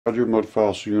Roger,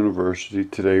 Mudfossil University.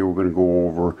 Today we're going to go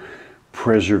over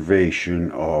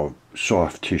preservation of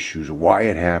soft tissues, why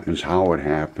it happens, how it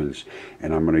happens,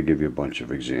 and I'm going to give you a bunch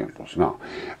of examples. Now,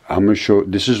 I'm going to show,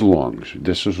 this is lungs,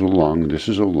 this is a lung, this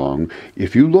is a lung.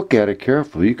 If you look at it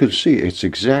carefully, you can see it's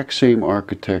exact same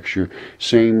architecture,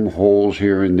 same holes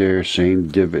here and there, same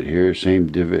divot here,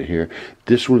 same divot here.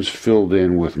 This one's filled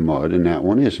in with mud and that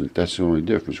one isn't. That's the only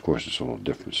difference. Of course, it's a little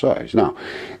different size. Now,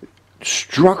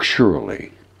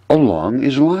 structurally, a lung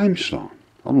is limestone.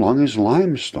 A lung is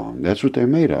limestone. That's what they're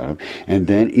made out of. And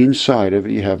then inside of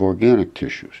it, you have organic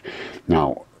tissues.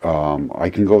 Now, I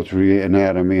can go through the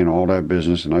anatomy and all that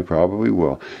business, and I probably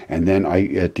will. And then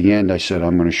at the end, I said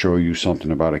I'm going to show you something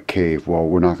about a cave. Well,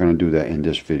 we're not going to do that in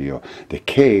this video. The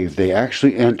cave, they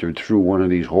actually entered through one of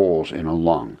these holes in a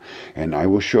lung. And I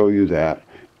will show you that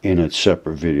in a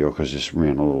separate video because this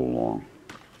ran a little long.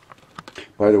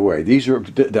 By the way, these are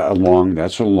a lung.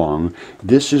 That's a lung.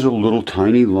 This is a little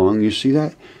tiny lung. You see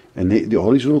that? And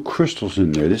all these little crystals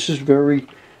in there. This is very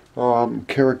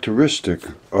characteristic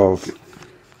of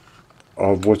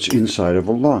what's inside of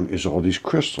a lung. Is all these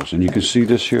crystals, and you can see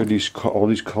this here. All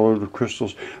these colored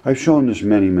crystals. I've shown this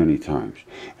many times,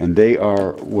 and they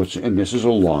are what's. And this is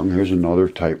a lung. Here's another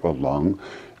type of lung.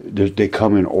 They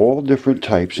come in all different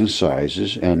types and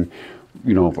sizes, and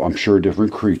I'm sure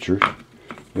different creatures.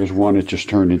 There's one that just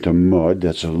turned into mud.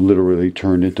 That's literally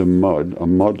turned into mud, a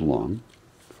mud lung.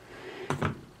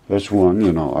 That's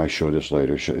one, I show this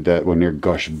later. That when they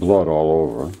gush blood all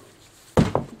over.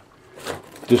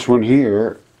 This one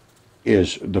here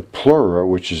is the pleura,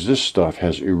 which is this stuff,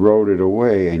 has eroded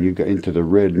away, and you get into the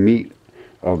red meat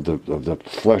of the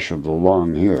flesh of the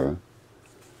lung here.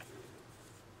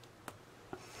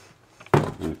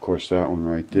 And of course, that one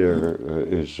right there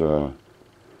is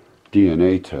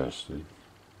DNA tested.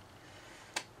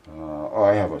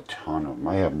 I have a ton of them.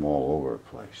 I have them all over the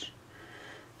place.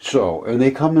 So, and they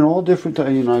come in all different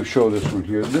types. I've shown this one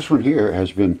here. This one here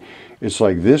has been, it's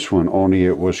like this one, only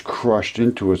it was crushed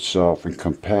into itself and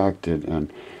compacted.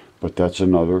 But that's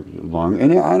another lung.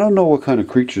 And I don't know what kind of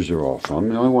creatures they're all from.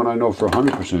 The only one I know for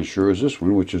 100% sure is this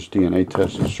one, which is DNA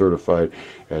tested, certified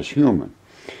as human.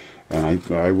 And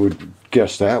I would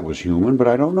guess that was human, but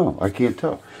I don't know. I can't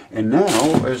tell. And now,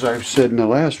 as I've said in the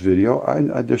last video,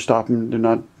 they're stopping. They're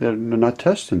not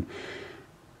testing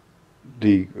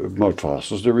the mud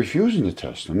fossils. They're refusing to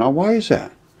test them. Now, why is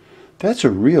that? That's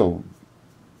just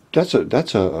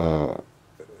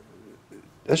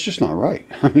not right.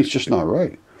 I mean, it's just not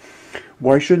right.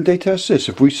 Why shouldn't they test this?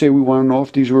 If we say we want to know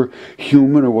if these were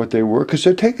human or what they were, because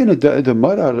they're taking the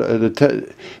mud out of the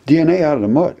DNA out of the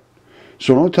mud.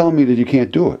 So don't tell me that you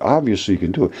can't do it. Obviously you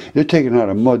can do it. They're taking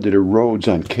out a mud that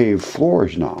erodes on cave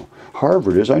floors now.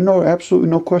 Harvard is. I know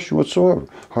absolutely no question whatsoever.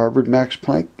 Harvard, Max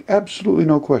Planck, absolutely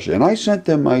no question. And I sent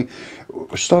them my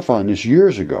stuff on this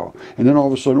years ago. And then all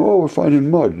of a sudden, oh, we're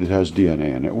finding mud that has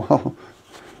DNA in it. Well,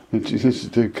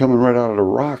 they're coming right out of the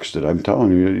rocks that I'm telling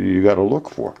you you got to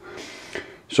look for.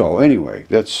 So anyway,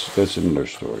 that's another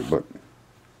story. But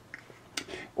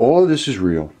all of this is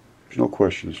real. There's no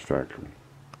question it's factual.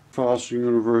 Mudfossil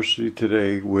University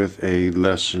today with a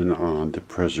lesson on the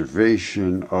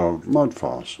preservation of mud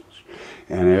fossils.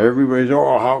 And everybody's,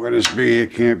 oh, how can this be?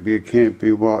 It can't be, it can't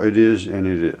be. Well, it is and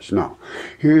it is. Now,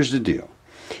 here's the deal.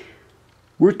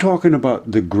 We're talking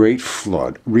about the Great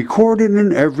Flood, recorded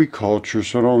in every culture,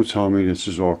 so don't tell me this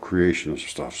is all creationist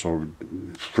stuff, so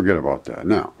forget about that.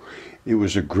 Now, it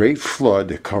was a great flood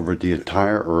that covered the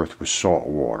entire earth with salt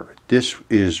water. This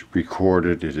is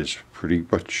recorded. It is pretty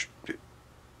much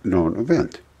known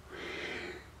event.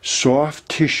 Soft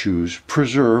tissues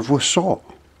preserve with salt.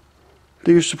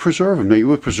 They used to preserve them. They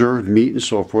would preserve meat and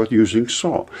so forth using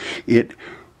salt. It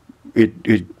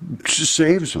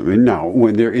saves them. And now,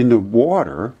 when they're in the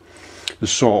water, the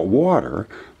salt water,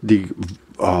 the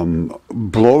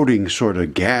bloating sort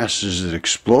of gases that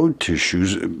explode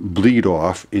tissues bleed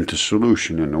off into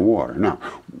solution in the water. Now,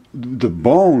 the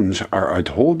bones are a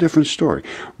whole different story.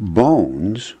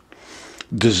 Bones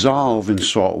dissolve in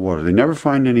salt water. They never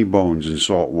find any bones in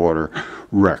saltwater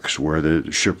wrecks where the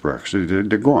shipwrecks. They're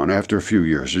gone after a few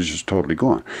years. They're just totally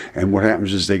gone. And what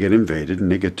happens is they get invaded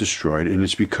and they get destroyed, and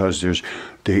it's because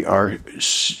they are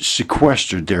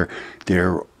sequestered.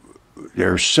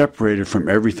 They're separated from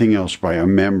everything else by a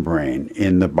membrane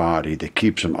in the body that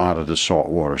keeps them out of the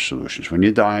saltwater solutions. When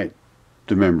you die,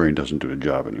 the membrane doesn't do the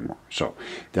job anymore. So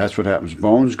that's what happens.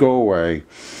 Bones go away.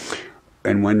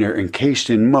 And when they're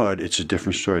encased in mud, it's a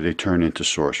different story. They turn into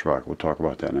source rock. We'll talk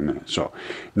about that in a minute. So,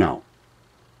 now,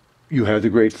 you have the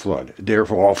Great Flood. They're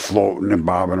all floating and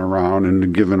bobbing around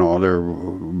and giving all their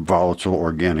volatile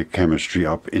organic chemistry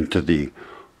up into the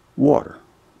water.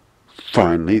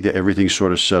 finally, everything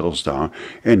sort of settles down,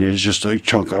 and there's just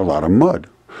a lot of mud.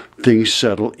 Things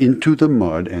settle into the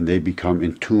mud, and they become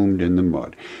entombed in the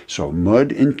mud. So mud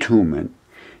entombment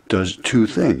does two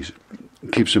things.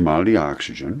 It keeps them out of the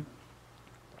oxygen,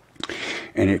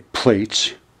 and it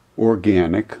plates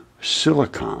organic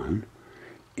silicon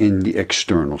in the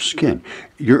external skin.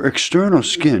 Your external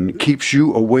skin keeps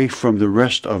you away from the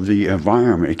rest of the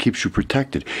environment. It keeps you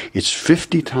protected. It's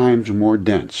 50 times more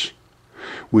dense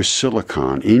with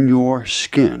silicon in your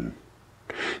skin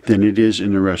than it is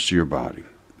in the rest of your body.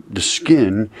 The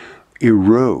skin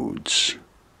erodes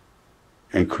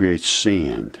and creates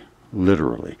sand,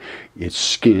 literally. Its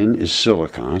skin is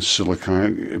silicon.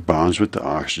 Silicon bonds with the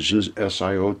oxygen.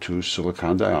 SiO2,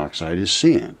 silicon dioxide, is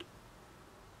sand.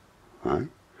 Right?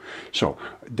 So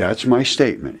that's my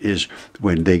statement, is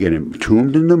when they get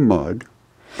entombed in the mud,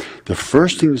 the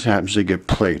first thing that happens, they get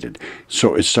plated.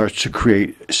 So it starts to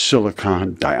create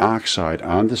silicon dioxide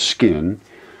on the skin,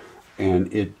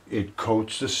 and it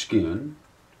coats the skin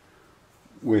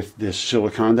with this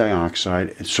silicon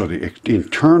dioxide. So the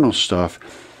internal stuff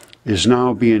is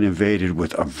now being invaded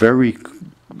with a very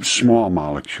small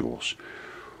molecules.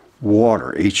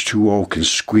 Water, H2O, can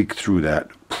squeak through that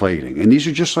plating. And these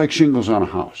are just like shingles on a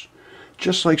house.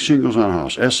 Just like shingles on a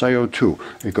house.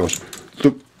 SiO2, it goes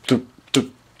thup, thup, thup,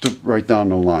 thup, right down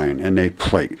the line, and they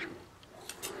plate.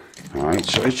 All right,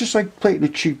 so it's just like plating a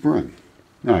cheap ring.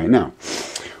 All right, now,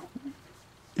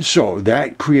 so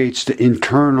that creates the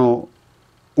internal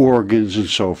organs and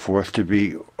so forth to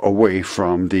be away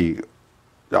from the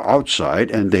outside,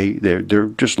 and they're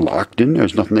just locked in.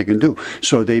 There's nothing they can do.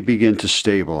 So they begin to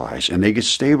stabilize, and they get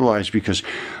stabilized because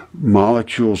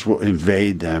molecules will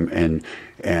invade them and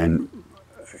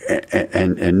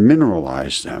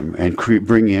mineralize them and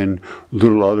bring in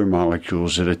little other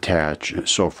molecules that attach and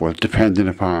so forth, depending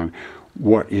upon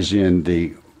what is in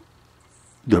the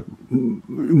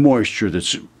moisture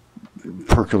that's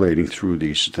percolating through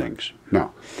these things.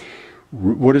 Now,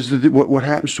 what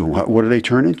happens to them? What do they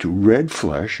turn into? Red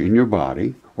flesh in your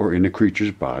body, or in the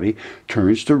creature's body,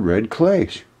 turns to red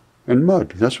clays and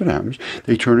mud. That's what happens.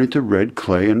 They turn into red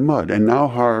clay and mud. And now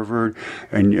Harvard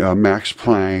and Max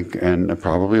Planck and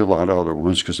probably a lot of other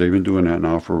ones, because they've been doing that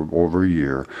now for over a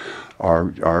year,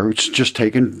 are just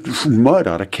taking mud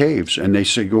out of caves, and they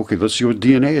say, okay, let's see what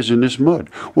DNA is in this mud.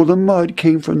 Well, the mud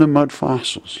came from the mud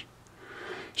fossils.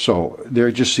 So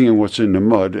they're just seeing what's in the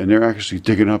mud, and they're actually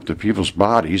digging up the people's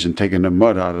bodies and taking the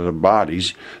mud out of the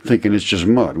bodies, thinking it's just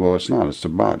mud. Well, it's not. It's the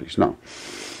bodies. No.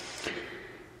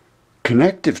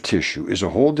 Connective tissue is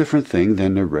a whole different thing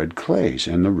than the red clays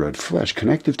and the red flesh.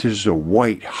 Connective tissue is a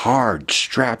white, hard,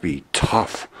 strappy,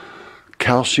 tough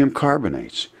calcium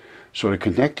carbonates. So the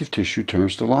connective tissue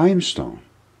turns to limestone.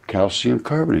 Calcium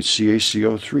carbonate,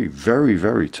 CaCO3, very,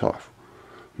 very tough.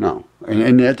 No,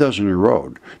 and that doesn't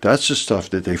erode. That's the stuff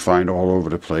that they find all over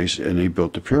the place, and they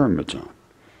built the pyramids on.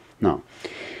 Now,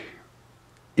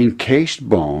 encased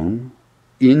bone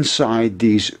inside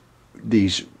these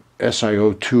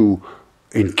SiO2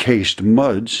 encased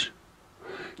muds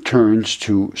turns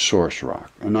to source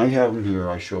rock. And I have them here.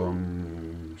 I show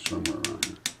them somewhere around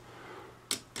here.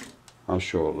 I'll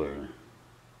show it later.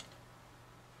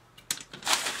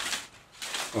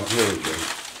 Oh, here we go.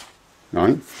 All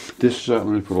right, this let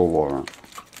me put a little water on.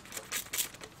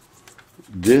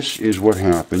 This is what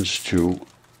happens to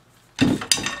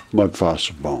mud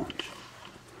fossil bones.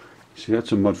 See,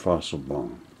 that's a mud fossil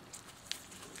bone.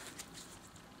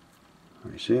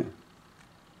 You see it?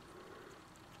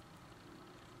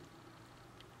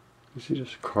 You see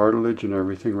this cartilage and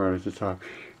everything right at the top?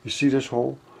 You see this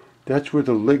hole? That's where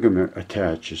the ligament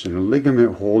attaches, and the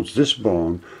ligament holds this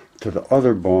bone to the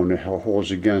other bone that holds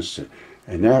against it.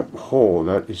 And that hole,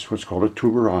 that is what's called a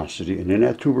tuberosity. And in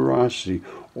that tuberosity,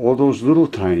 all those little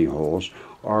tiny holes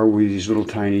are where these little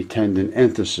tiny tendon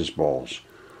enthesis balls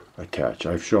attach.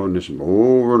 I've shown this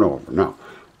over and over. Now,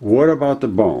 what about the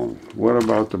bone? What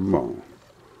about the bone?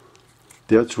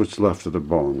 That's what's left of the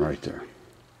bone right there.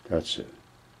 That's it.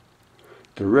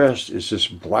 The rest is this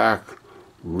black,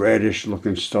 reddish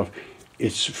looking stuff.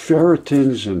 It's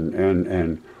ferritins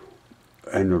and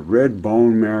the red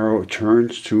bone marrow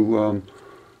turns to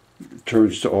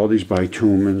all these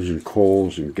bitumens and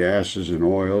coals and gases and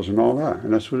oils and all that,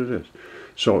 and that's what it is.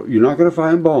 So you're not going to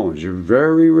find bones. You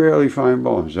very rarely find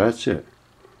bones. That's it.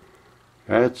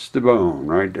 That's the bone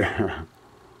right there.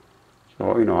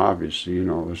 So, obviously,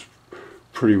 it's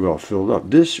pretty well filled up.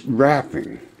 This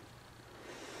wrapping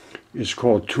is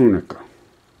called tunica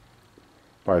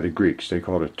by the Greeks. They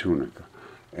called it tunica.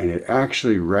 And it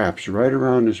actually wraps right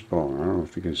around this bone. I don't know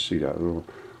if you can see that little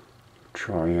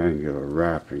triangular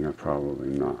wrapping, or probably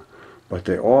not. but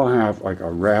they all have like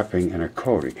a wrapping and a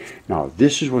coating. Now,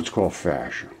 this is what's called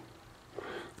fascia.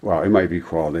 Well, it might be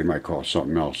called, they might call it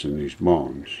something else in these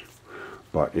bones,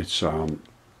 but it's the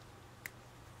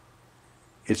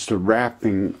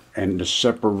wrapping and the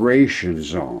separation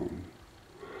zone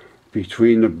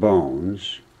between the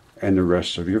bones and the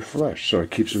rest of your flesh. So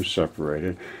it keeps them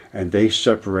separated, and they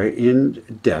separate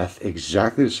in death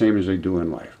exactly the same as they do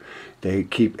in life. They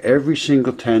keep every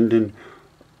single tendon,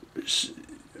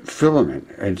 filament,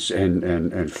 and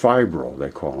fibril,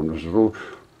 they call them. Those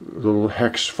little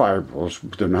hex fibrils.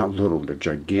 They're not little, they're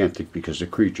gigantic because the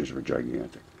creatures were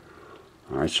gigantic.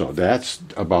 All right, so that's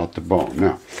about the bone.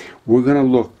 Now, we're going to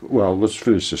look, well, let's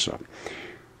finish this up.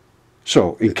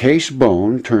 So, encased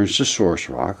bone turns to source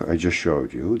rock, I just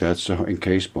showed you. That's the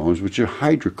encased bones, which are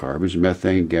hydrocarbons,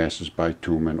 methane gases,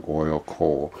 bitumen, oil,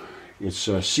 coal. It's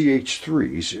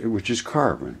CH3s, which is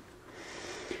carbon.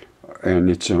 And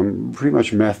it's pretty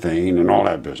much methane and all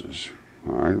that business.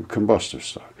 All right, combustive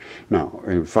stuff. Now,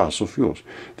 in fossil fuels,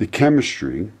 the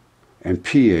chemistry and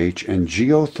pH and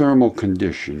geothermal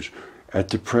conditions at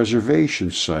the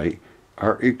preservation site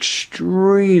are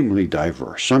extremely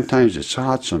diverse. Sometimes it's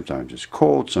hot, sometimes it's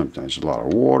cold, sometimes a lot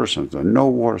of water, sometimes no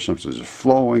water, sometimes it's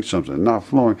flowing, sometimes not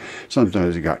flowing,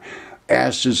 sometimes you got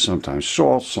acids, sometimes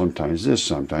salts, sometimes this,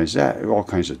 sometimes that, all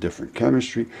kinds of different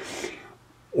chemistry.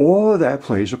 All of that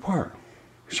plays a part.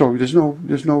 So there's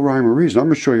no rhyme or reason. I'm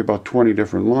going to show you about 20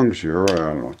 different lungs here, or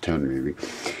I don't know, 10 maybe,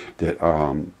 that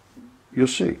you'll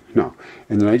see. Now,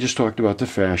 and then I just talked about the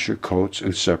fascia coats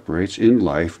and separates in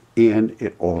life, and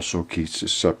it also keeps it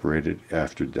separated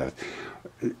after death.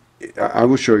 I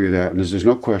will show you that, and there's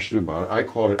no question about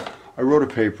it. I wrote a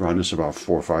paper on this about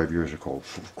 4 or 5 years ago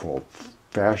called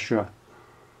fascia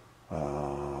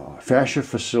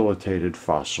facilitated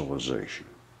fossilization.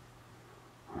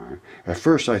 All right. At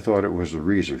first, I thought it was the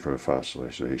reason for the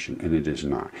fossilization, and it is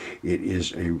not.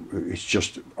 It's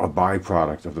just a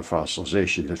byproduct of the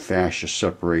fossilization that fascia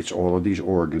separates all of these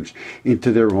organs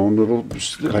into their own little,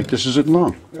 like this is a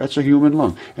lung. That's a human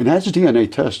lung, and that's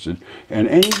DNA tested. And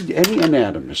any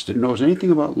anatomist that knows anything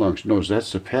about lungs knows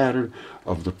that's the pattern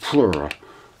of the pleura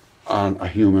on a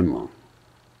human lung.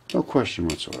 No question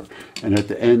whatsoever. And at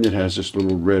the end, it has this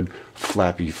little red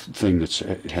flappy thing that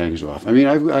hangs off. I mean,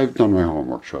 I've done my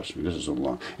homework, trust me. This is a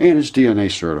lung. And it's DNA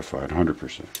certified,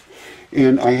 100%.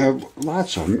 And I have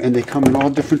lots of them, and they come in all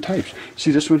different types.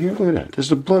 See this one here? Look at that. There's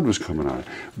the blood was coming out.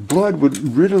 Blood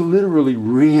literally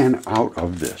ran out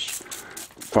of this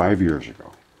 5 years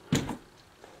ago.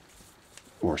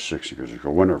 Or 6 years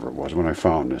ago, whenever it was, when I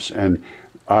found this. And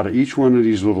out of each one of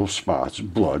these little spots,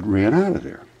 blood ran out of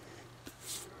there.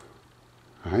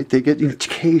 All right, they get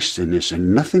encased in this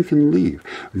and nothing can leave.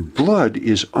 Blood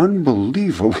is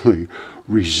unbelievably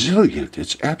resilient.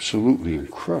 It's absolutely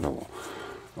incredible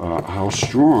how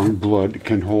strong blood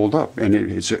can hold up. And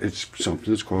it's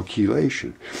something that's called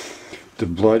chelation. The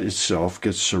blood itself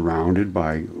gets surrounded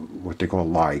by what they call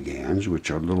ligands, which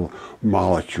are little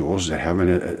molecules that have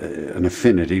an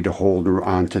affinity to hold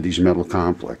onto these metal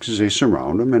complexes. They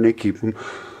surround them and they keep them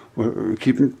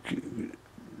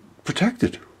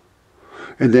protected.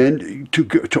 And then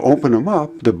to open them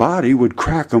up, the body would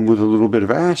crack them with a little bit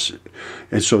of acid.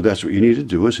 And so that's what you need to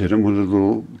do, is hit them with a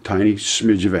little tiny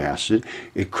smidge of acid.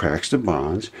 It cracks the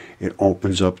bonds. It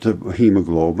opens up the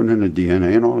hemoglobin and the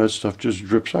DNA, and all that stuff just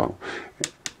drips out.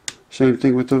 Same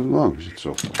thing with the lungs and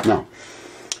so forth. Now,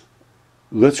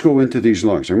 let's go into these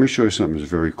lungs. I'm going to show you something that's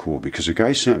very cool, because a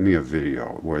guy sent me a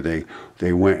video where they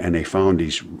went and they found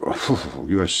these,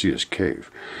 you see this cave,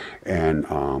 and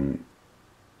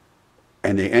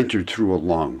they entered through a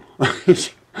lung.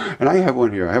 And I have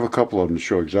one here. I have a couple of them to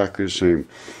show exactly the same.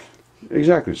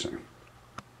 Exactly the same.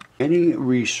 Any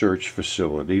research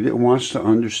facility that wants to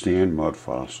understand mud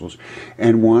fossils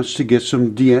and wants to get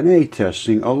some DNA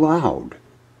testing allowed.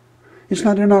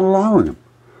 They're not allowing them.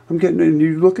 And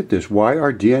you look at this. Why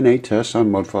are DNA tests on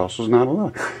mud fossils not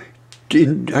allowed?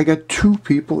 I got 2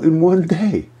 people in one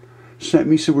day sent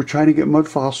me, said we're trying to get mud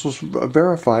fossils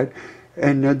verified.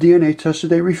 And DNA tested,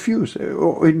 they refuse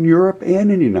in Europe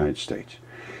and in the United States,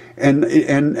 and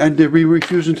they're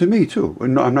refusing to me too.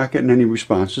 And I'm not getting any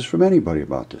responses from anybody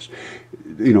about this.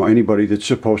 You know, anybody that's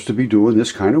supposed to be doing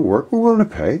this kind of work, we're willing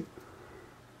to pay.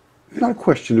 It's not a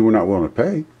question that we're not willing to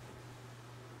pay.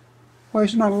 Why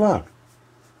is it not allowed?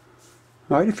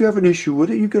 All right, if you have an issue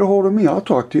with it, you get a hold of me. I'll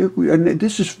talk to you. And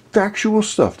this is factual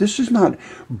stuff. This is not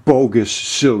bogus,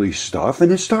 silly stuff.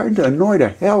 And it's starting to annoy the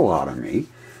hell out of me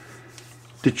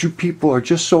that you people are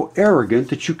just so arrogant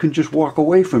that you can just walk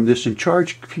away from this and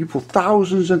charge people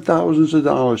thousands and thousands of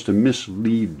dollars to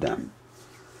mislead them.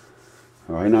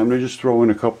 All right, now I'm going to just throw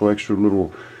in a couple extra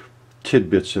little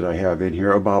tidbits that I have in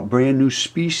here about brand new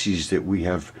species that we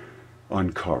have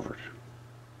uncovered,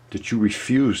 that you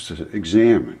refuse to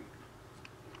examine.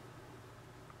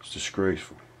 It's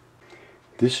disgraceful.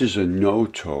 This is a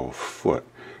no-toe foot.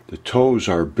 The toes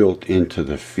are built into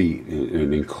the feet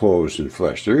and enclosed in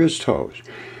flesh. There is toes.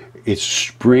 It's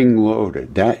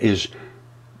spring-loaded.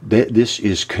 This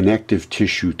is connective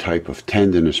tissue type of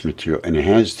tendinous material, and it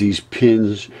has these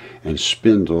pins and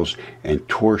spindles and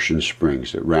torsion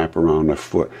springs that wrap around the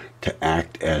foot to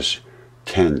act as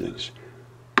tendons.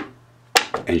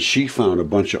 And she found a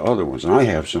bunch of other ones, and I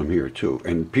have some here too,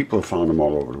 and people have found them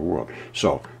all over the world.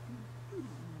 So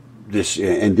this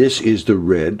is the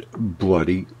red,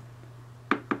 bloody,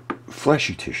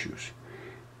 fleshy tissues.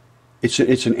 It's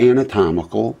an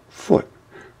anatomical foot,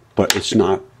 but it's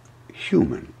not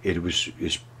human.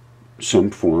 Is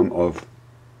some form of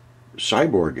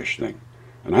cyborgish thing.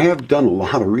 And I have done a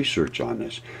lot of research on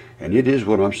this, and it is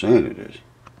what I'm saying it is.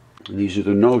 And these are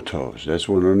the no-toes. That's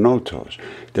one of the no-toes.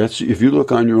 That's, if you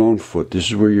look on your own foot, this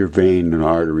is where your vein and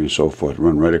artery and so forth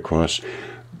run right across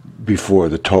before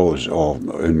the toes all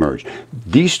emerge.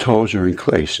 These toes are in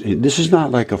place. This is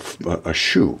not like a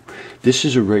shoe. This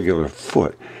is a regular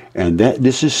foot. And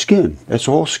this is skin. That's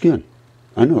all skin.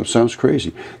 I know, it sounds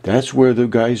crazy. That's where the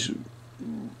guy's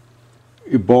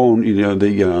bone,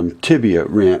 the tibia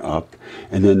ran up,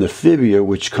 and then the fibia,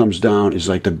 which comes down, is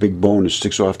like the big bone that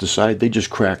sticks off the side. They just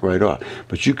crack right off.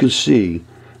 But you can see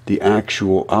the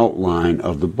actual outline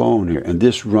of the bone here, and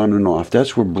this running off,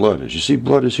 that's where blood is. You see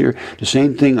blood is here? The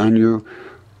same thing on your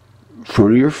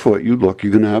front of your foot. You look,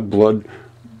 you're going to have blood.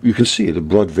 You can see the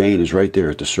blood vein is right there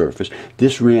at the surface.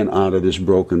 This ran out of this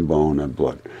broken bone and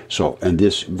blood. So, and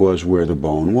this was where the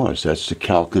bone was. That's the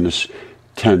calcaneus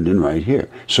tendon right here.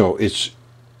 So it's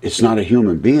not a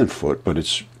human being foot, but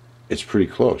it's pretty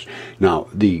close. Now,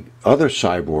 the other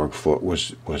cyborg foot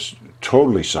was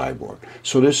totally cyborg.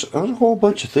 So there's a whole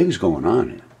bunch of things going on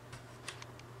here.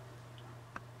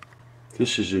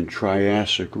 This is in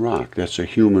Triassic rock. That's a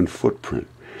human footprint.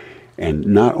 And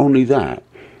not only that,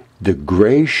 the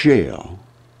gray shale,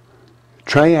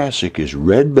 Triassic is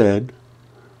red bed,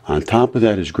 on top of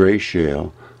that is gray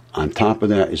shale, on top of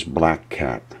that is black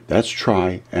cap. That's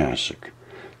Triassic.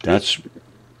 That's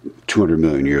 200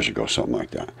 million years ago, something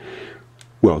like that.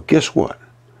 Well, guess what?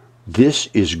 This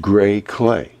is gray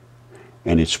clay,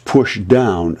 and it's pushed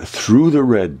down through the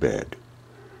red bed,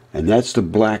 and that's the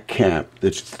black cap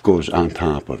that goes on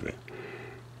top of it.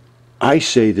 I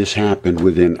say this happened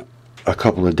within a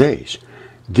couple of days.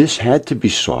 This had to be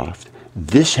soft.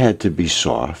 This had to be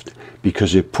soft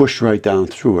because it pushed right down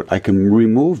through it. I can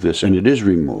remove this, and it is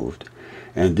removed,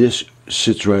 and this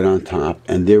sits right on top.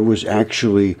 And there was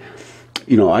actually,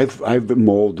 I've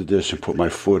molded this and put my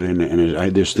foot in it,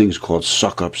 and there's things called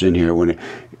suck-ups in here. When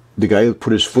the guy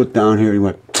put his foot down here, he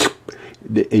went,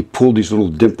 he pulled these little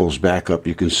dimples back up.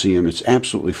 You can see them. It's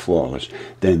absolutely flawless.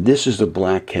 Then this is the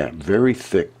black cap, very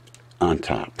thick on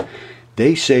top.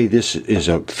 They say this is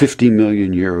a 50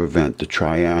 million year event, the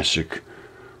Triassic,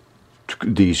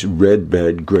 these red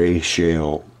bed, gray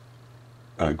shale,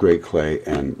 gray clay,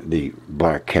 and the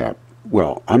black cap.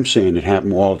 Well, I'm saying it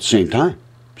happened all at the same time,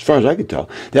 as far as I can tell.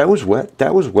 That was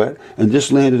wet, and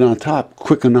this landed on top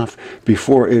quick enough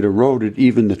before it eroded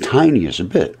even the tiniest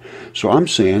bit. So I'm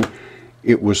saying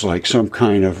it was like some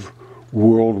kind of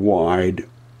worldwide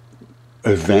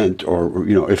event, or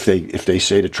if they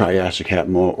say the Triassic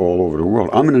happened all over the world.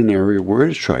 I'm in an area where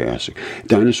it is Triassic.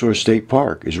 Dinosaur State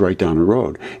Park is right down the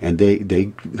road, and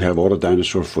they have all the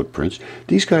dinosaur footprints.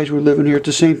 These guys were living here at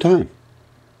the same time.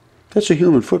 That's a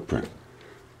human footprint.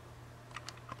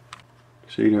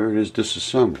 See, there it is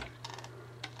disassembled.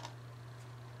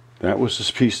 That was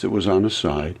this piece that was on the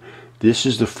side. This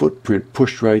is the footprint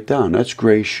pushed right down. That's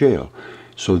gray shale.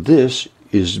 So this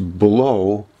is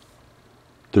below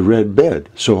the red bed.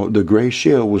 So the gray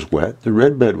shale was wet, the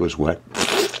red bed was wet,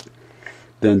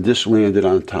 then this landed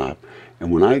on top.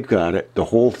 And when I got it, the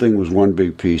whole thing was one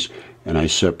big piece, and I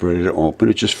separated it open.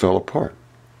 It just fell apart.